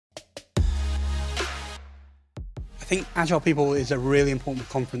think Agile People is a really important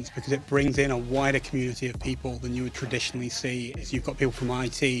conference because it brings in a wider community of people than you would traditionally see. You've got people from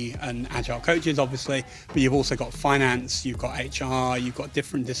IT and Agile coaches, obviously, but you've also got finance, you've got HR, you've got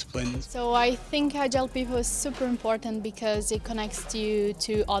different disciplines. So I think Agile People is super important because it connects you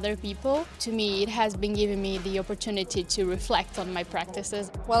to other people. To me, it has been giving me the opportunity to reflect on my practices.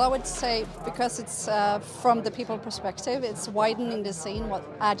 Well, I would say because it's from the people perspective, it's widening the scene what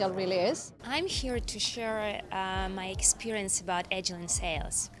Agile really is. I'm here to share my experience about Agile in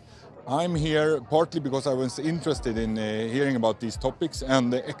sales. I'm here partly because I was interested in hearing about these topics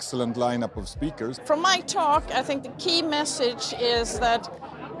and the excellent lineup of speakers. From my talk, I think the key message is that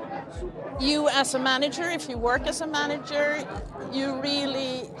you as a manager, if you work as a manager, you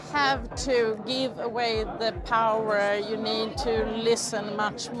really have to give away the power. You need to listen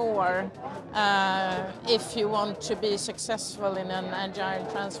much more if you want to be successful in an agile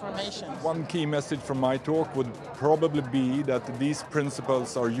transformation. One key message from my talk would probably be that these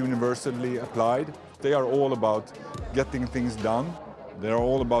principles are universally applied. They are all about getting things done. They're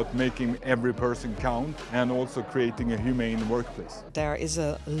all about making every person count and also creating a humane workplace. There is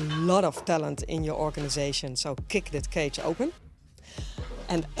a lot of talent in your organization, so kick that cage open.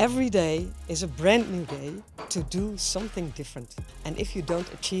 And every day is a brand new day to do something different. And if you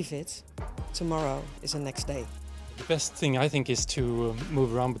don't achieve it, tomorrow is the next day. The best thing I think is to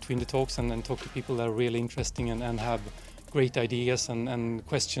move around between the talks and talk to people that are really interesting and have great ideas and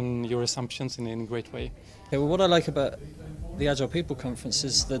question your assumptions in a great way. Yeah, well, what I like about the Agile People Conference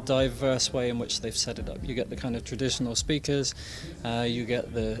is the diverse way in which they've set it up. You get the kind of traditional speakers, you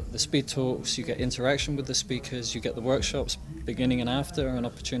get the speed talks, you get interaction with the speakers, you get the workshops beginning and after and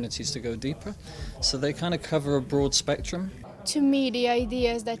opportunities to go deeper. So they kind of cover a broad spectrum. To me, the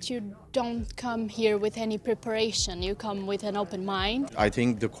idea is that you don't come here with any preparation, you come with an open mind. I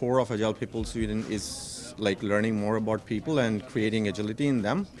think the core of Agile People Sweden is like learning more about people and creating agility in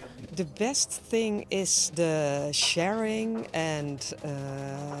them. The best thing is the sharing and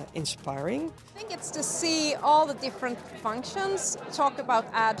inspiring. I think it's to see all the different functions, talk about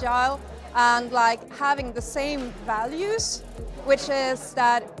Agile and like having the same values, which is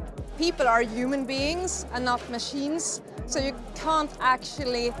that people are human beings and not machines. So you can't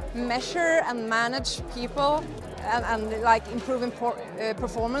actually measure and manage people and like improving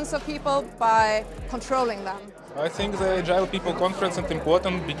performance of people by controlling them. I think the Agile People Conference is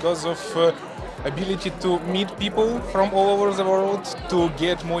important because of ability to meet people from all over the world, to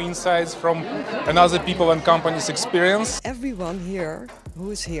get more insights from another people and companies' experience. Everyone here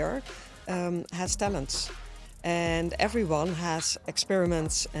who is here has talents. And everyone has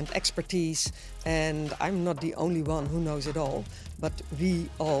experiments and expertise, and I'm not the only one who knows it all, but we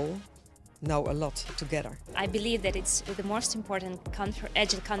all know a lot together. I believe that it's the most important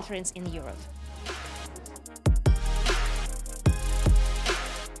Agile conference in Europe.